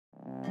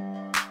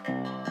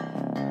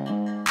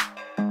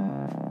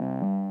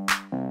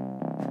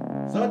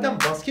zaten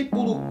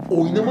basketbolu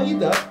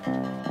oynamayı da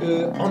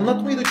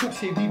anlatmayı da çok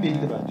sevdiği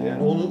belli bence.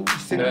 Yani onu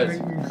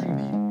hissetmemek mümkün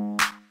değil.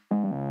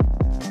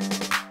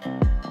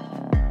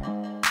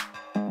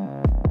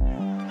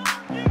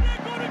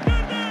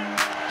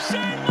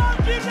 Shane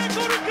Larkin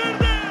rekoru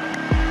kırdı.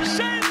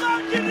 Shane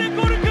Larkin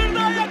rekoru kırdı.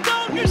 Ayakta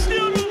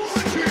alkışlıyoruz.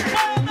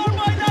 Bayanlar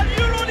baylar,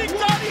 Euroleague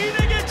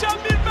tarihine geçen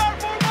bir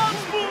performans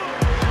bu.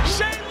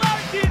 Shane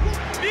Larkin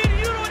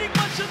bir Euroleague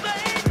maçında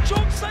en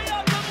çok sayı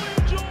atan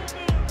oyuncu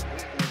oldu.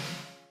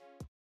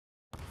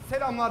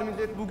 Selamlar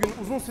millet. Bugün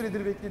uzun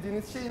süredir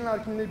beklediğiniz Shane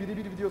Larkin'le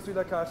birebir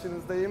videosuyla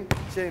karşınızdayım.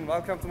 Shane,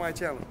 welcome to my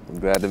channel.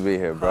 Glad to be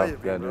here, bro.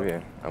 Glad to be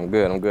here. I'm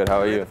good. How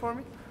are you? Ready for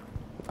me?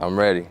 I'm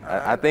ready.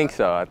 I think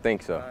so. I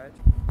think so. Alright.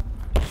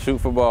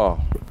 Shoot for ball.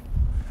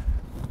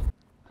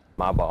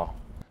 My ball.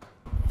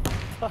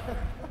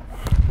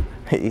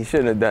 You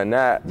shouldn't have done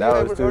that. That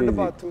was too heard easy.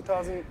 about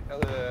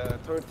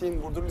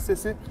 2013 Burdur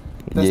Lisesi?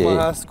 That's Yeah.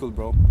 my high school,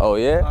 bro. Oh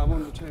yeah? I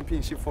won the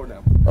championship for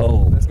them.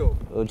 Oh. Let's go.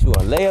 What you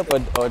want? Layup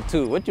or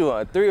two? What you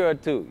want? 3 or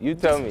 2? You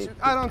tell me.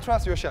 I don't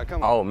trust your shot.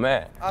 Come on. Oh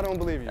man. I don't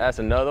believe you. That's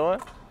another one?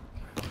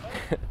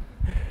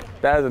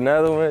 That's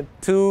another one?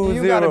 2-0.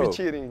 You gotta be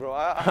cheating, bro.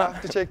 I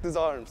have to check these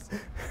arms.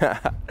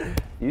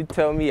 You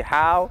tell me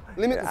how?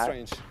 Limitless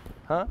range.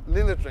 Huh?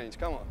 Limitless range.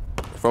 Come on.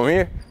 From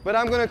here? But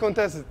I'm gonna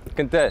contest it.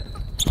 Contest.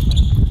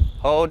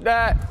 Hold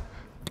that.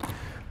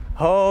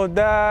 Hold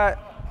that.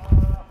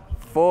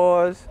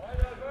 Fours.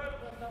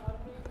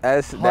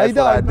 That's what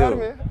I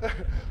do.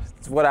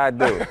 It's what I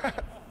do.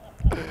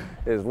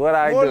 It's what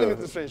I More do.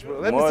 limitless range, bro.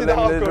 Let me More see the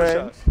half limited court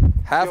range.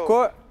 shot. Half Yo.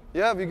 court?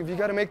 Yeah, we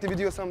gotta make the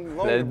video something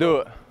longer. Let's do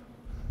it.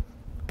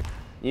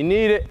 You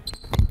need it.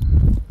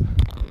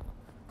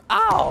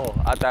 Ow!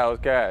 I thought it was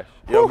cash.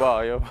 Your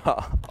ball, your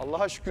ball.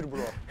 Allah'a şükür, bro.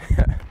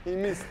 He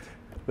missed.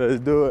 Let's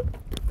do it.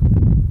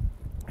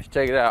 Let's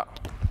check it out.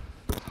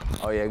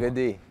 Oh yeah, good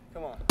D.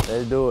 Come on.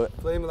 Let's do it.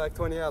 Play me like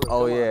Tony Allen.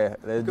 Oh Come yeah, on.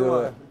 let's Come do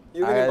on. it.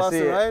 You I gonna gotta bust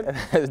see it, right?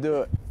 Let's do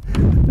it.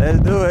 Let's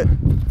do it.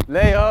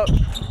 Lay up.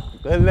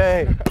 Good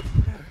lay.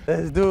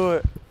 Let's do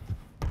it.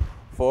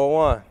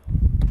 4-1.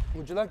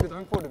 Would you like to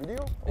dunk for the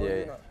video? Or Yeah.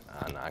 you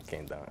not? No, I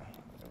can't dunk.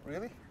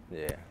 Really?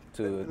 Yeah.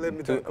 Let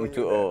me dunk on I'm you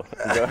too then. old.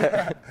 Go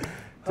ahead.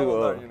 How Too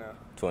old old. are you now?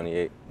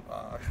 28.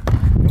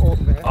 You're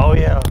old, man. Oh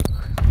yeah.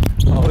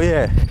 Oh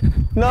yeah.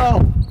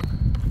 No.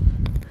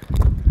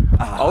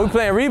 Oh, we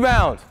playing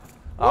rebounds.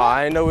 Oh,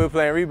 I didn't know we were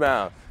playing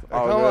rebounds.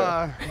 Oh, Come good.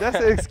 on. That's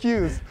the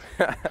excuse.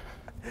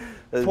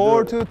 Let's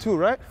 4-2-2,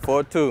 right?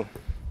 4-2.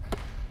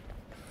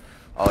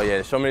 Oh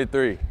yeah, show me the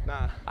 3.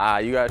 Nah.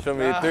 You gotta show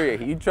me the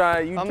 3. You try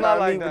I'm to not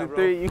like meet that, with the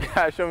bro. 3. You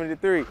gotta show me the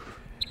 3.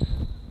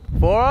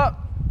 4 up.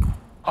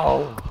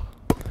 Oh.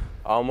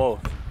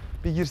 Almost.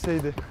 Bir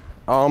girseydi.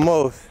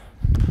 Almost.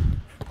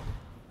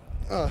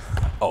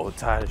 Oh,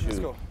 tired of Let's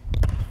shooting. go.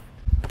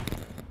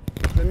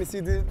 Let me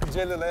see the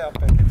jelly layup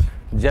package.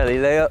 Jelly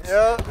layups.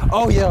 Yeah.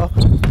 Oh yeah.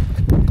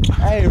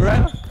 Hey,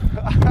 ref.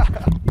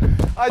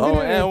 I didn't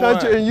even and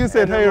touch one. it and you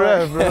said, And hey, one.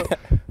 ref,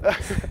 bro.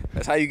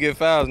 That's how you get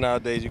fouls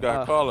nowadays. You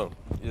gotta call them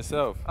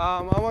yourself.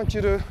 I want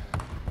you to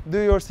do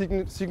your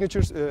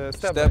signature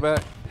step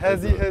back.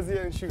 Hazy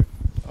and shoot.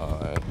 All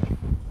right.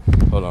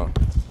 Hold on.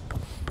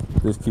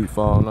 Just keep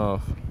falling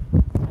off.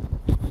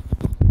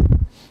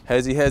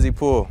 Hezzy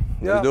pull.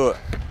 Yeah. Let's do it.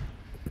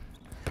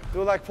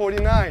 Do like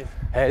 49.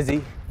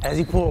 Hezzy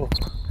pull.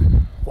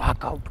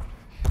 Walk out.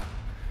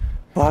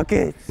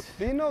 Buckets.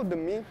 Do you know the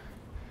meme?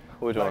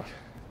 Which one? Like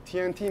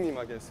TNT meme,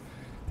 I guess.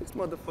 This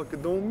motherfucker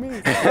don't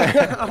mean.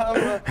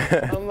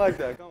 I'm like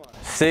that. Come on.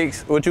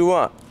 6. What you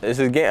want? This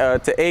is game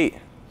to 8.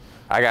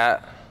 I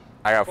got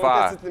 5.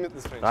 Contested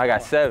limitless range. I got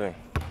Come 7. on.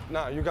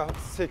 No, you got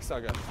 6,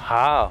 I guess.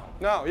 How?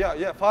 No,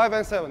 yeah, 5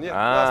 and 7. Yeah.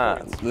 Last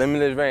points.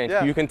 Limited range.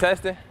 Yeah. You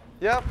contested?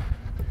 Yep.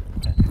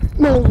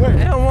 No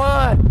way. And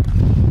 1.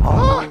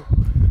 Oh.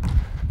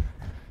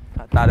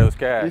 I thought it was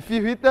cash. If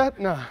you hit that,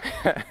 nah,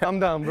 I'm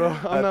down, bro.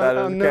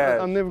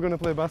 I'm never gonna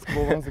play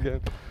basketball once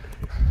again.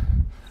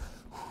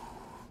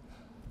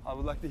 I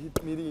would like to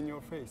hit midi in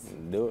your face.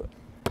 Do it.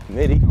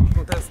 Midi.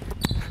 Contest.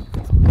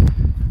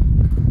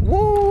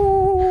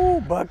 Woo!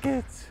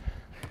 Buckets.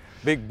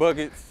 Big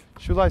buckets.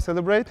 Should I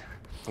celebrate?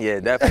 Yeah,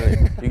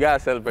 definitely. You gotta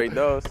celebrate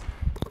those.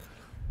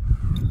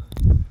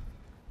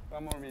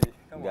 One more midi.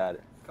 Come on. Got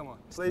it. Come on.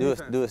 Play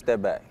defense. Do a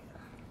step back.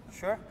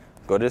 Sure?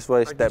 Go this way,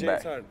 Like step James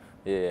back. Harden.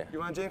 Yeah. You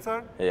want James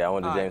Harden? Yeah, I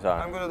want the James I'm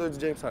Harden. gonna do the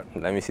James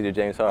Harden. Let me see the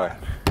James Harden.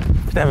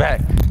 Step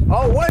back.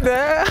 Oh, what the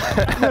hell?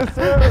 Yes,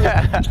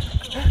 sir.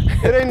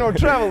 It ain't no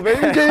travel,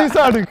 baby. James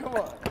Harden, come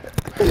on.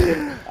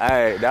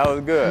 Alright, that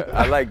was good.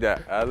 I like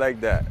that. I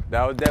like that.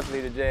 That was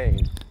definitely the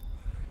James.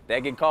 That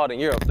get called in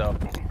Europe though.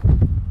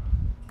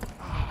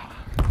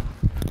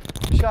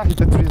 Shot hit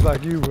the threes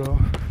like you, bro.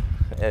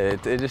 Yeah,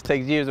 it just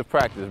takes years of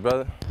practice,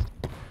 brother.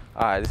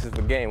 Alright, this is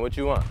for game. What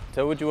you want?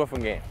 Tell what you want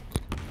from game.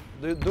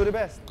 Do the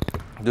best.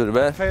 Do the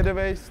best? Fade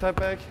away, step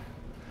back.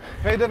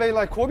 Fade away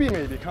like Kobe,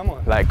 maybe. Come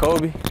on. Like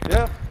Kobe?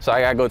 Yeah. So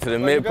I gotta go to the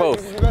mid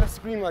post. You gotta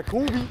scream like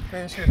Kobe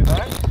and shit,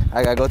 right?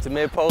 I gotta go to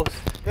mid post.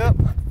 Yep.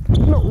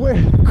 No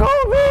way.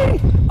 Kobe!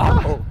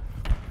 Oh!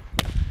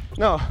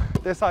 No,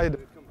 that's how you do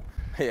it. Come on.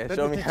 Yeah, Let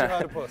show me me teach you how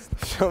to post.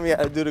 Show me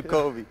how to do the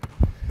Kobe.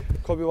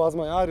 Kobe was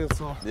my idol,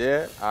 so.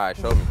 Yeah? Alright,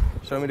 show me.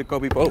 Show me the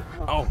Kobe pose.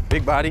 Oh,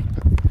 big body.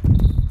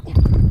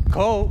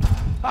 Cold.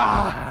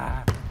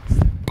 Ah.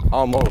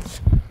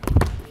 Almost.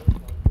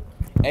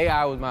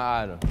 AI was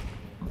my idol.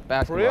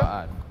 Basketball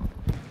idol.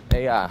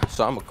 AI.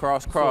 So I'm a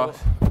cross.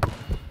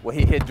 What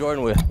he hit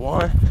Jordan with.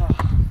 1,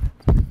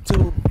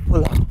 2,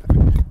 pull up.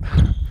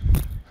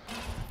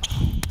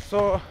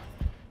 So,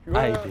 you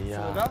are a Idea.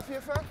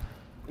 Philadelphia fan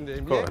in the Of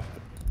NBA? course.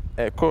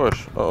 Of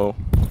course. Uh-oh.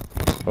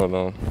 Hold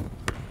on.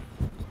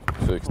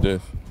 Fix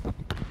this.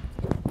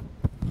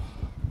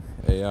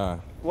 AI.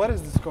 What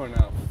is the score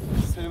now?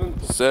 7.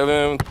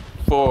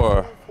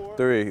 7-4.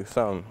 3,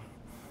 something.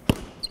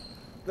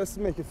 Let's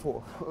make it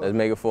 4. Let's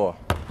make it 4.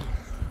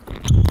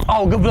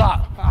 Oh, good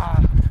block.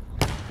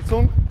 It's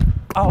on.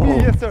 Oh.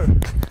 Yes, sir.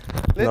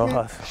 Let No me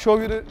hustle. show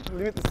you the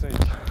limitless range.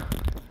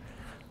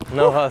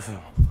 No hustle.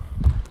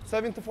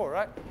 7-4,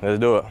 right? Let's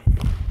do it.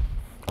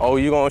 Oh,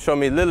 you gonna show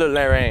me little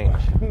range?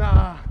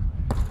 Nah.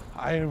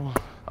 Iron one.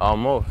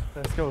 Almost.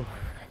 Let's go.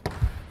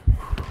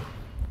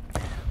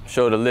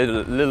 Show the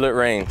little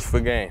range for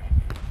game.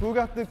 Who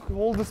got the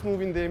coldest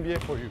move in the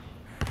NBA for you?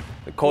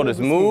 The coldest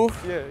move?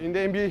 Yeah, in the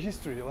NBA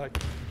history. Like,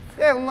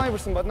 yeah, Allen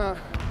Iverson, but nah.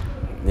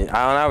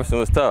 Allen Iverson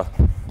was tough.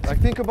 Like,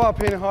 think about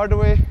Penny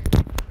Hardaway.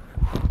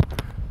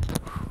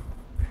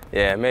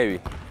 Yeah, maybe.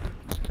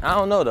 I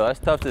don't know though. That's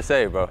tough to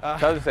say, bro. Tough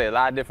to say. A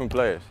lot of different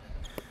players.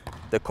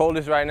 The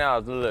coldest right now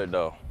is Lillard,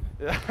 though.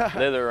 Yeah.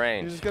 Lillard You're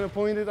range. just gonna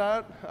point it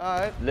out?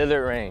 Alright.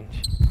 Lillard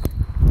range.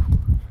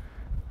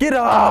 Get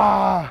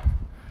up!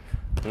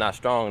 Not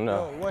strong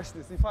enough. Yo, watch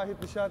this. If I hit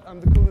the shot, I'm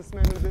the coolest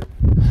man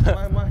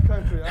in my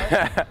country,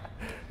 alright?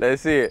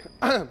 Let's see it.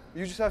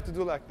 You just have to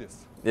do like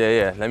this.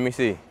 Yeah. Let me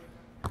see.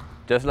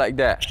 Just like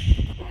that.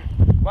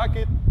 Back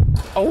it.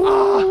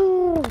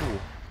 Oh!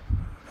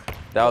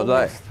 That was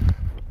light.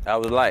 That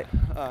was light.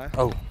 Alright.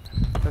 Oh.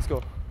 Let's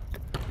go.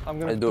 I'm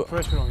gonna Let's do put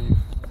it. pressure on you.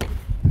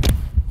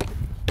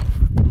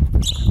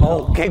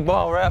 Oh,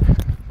 kickball, ref.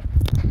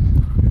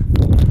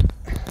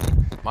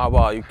 My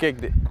ball, you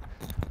kicked it.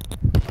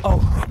 Oh.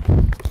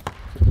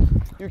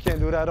 You can't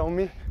do that on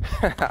me.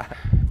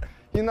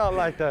 You're not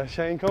like that,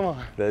 Shane. Come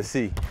on. Let's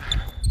see.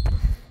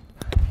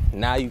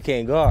 Now you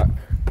can't guard.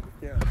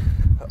 Yeah.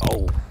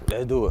 Oh,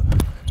 let's do it.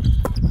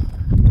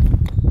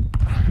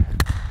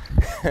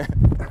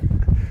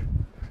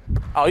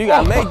 Oh, you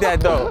gotta make that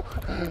though.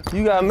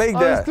 You gotta make I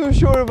that. was too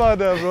sure about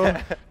that, bro.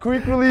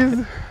 Quick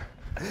release.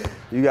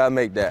 You gotta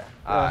make that.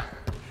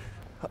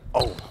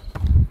 Oh.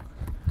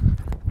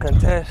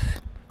 Contest.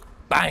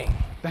 Bang.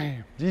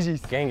 Damn.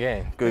 GG's. Gang.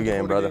 Good Thank you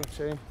game, for the brother. game,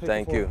 Shane.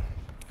 Thank for you.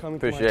 Coming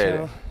to my Appreciate it.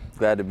 channel.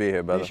 Glad to be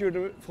here, Be brother. sure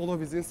to follow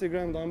his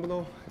Instagram down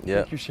below. Yep.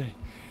 Thank you, Shane.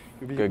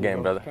 You beat Good me,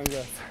 game, bro. brother.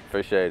 Congrats.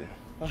 Appreciate it.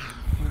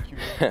 Thank you,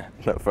 bro.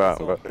 No problem,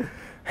 So, bro.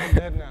 I'm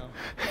dead now.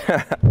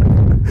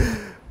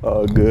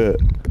 Oh, good.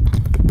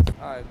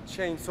 Alright,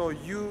 Shane, so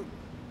you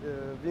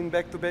win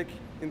back-to-back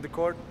in the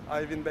court.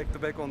 I win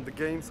back-to-back on the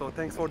game, so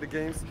thanks for the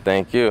games.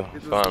 Thank you. It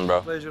was Fun, a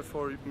bro. pleasure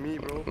for me,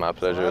 bro. My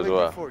pleasure so I as have a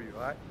well. gift for you,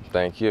 alright?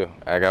 Thank you.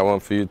 I got one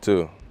for you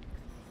too.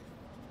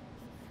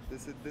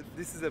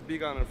 This is a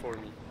big honor for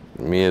me.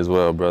 Me as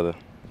well, brother.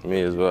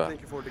 Me as well.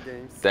 Thank you for the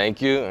games.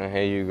 Thank you, and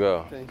here you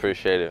go. Thank you.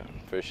 Appreciate it.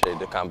 Appreciate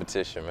the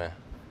competition, man.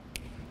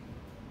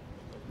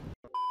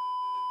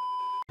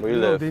 Where you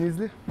know live?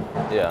 Denizli?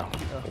 Yeah.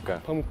 Okay.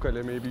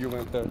 Pamukkale, maybe you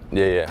went there.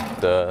 Yeah.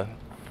 The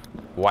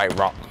White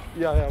Rock.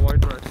 Yeah,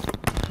 White Rice.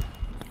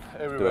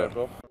 Everywhere, Do it.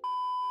 bro.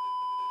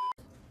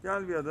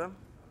 Gel bir adım.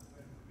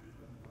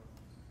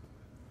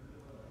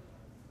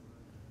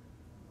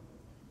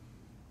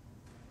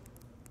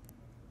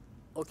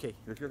 Okey.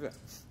 Yok.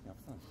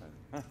 Yapsana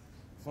sen. Heh.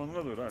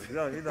 Sonuna doğru hadi.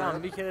 Gel bir daha.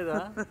 Tamam bir kere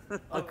daha.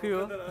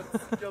 Akıyor.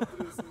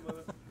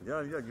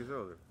 Gel güzel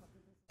olur.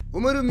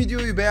 Umarım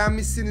videoyu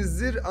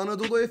beğenmişsinizdir.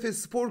 Anadolu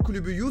Efes Spor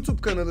Kulübü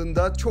YouTube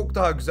kanalında çok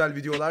daha güzel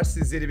videolar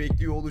sizleri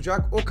bekliyor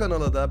olacak. O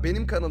kanala da,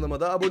 benim kanalıma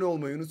da abone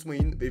olmayı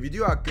unutmayın ve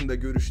video hakkında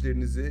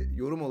görüşlerinizi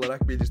yorum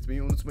olarak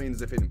belirtmeyi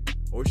unutmayınız efendim.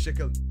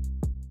 Hoşçakalın.